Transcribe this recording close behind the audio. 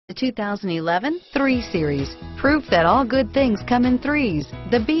The 2011 3 Series. Proof that all good things come in threes.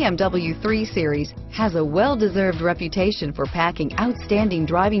 The BMW 3 Series has a well-deserved reputation for packing outstanding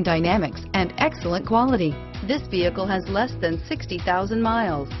driving dynamics and excellent quality. This vehicle has less than 60,000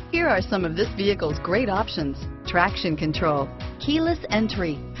 miles. Here are some of this vehicle's great options: traction control, keyless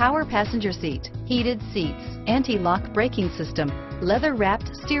entry, power passenger seat, heated seats, anti-lock braking system,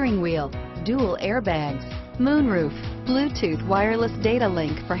 leather-wrapped steering wheel, dual airbags, moonroof, Bluetooth wireless data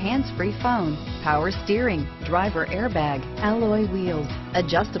link for hands-free phone, power steering, driver airbag, alloy wheels,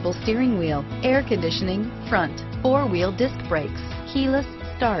 adjustable steering wheel, air conditioning, front, four-wheel disc brakes, keyless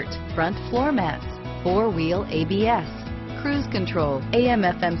start, front floor mats, four-wheel ABS, cruise control,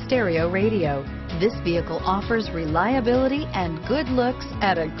 AM/FM stereo radio. This vehicle offers reliability and good looks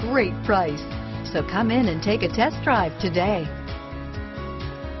at a great price. So come in and take a test drive today.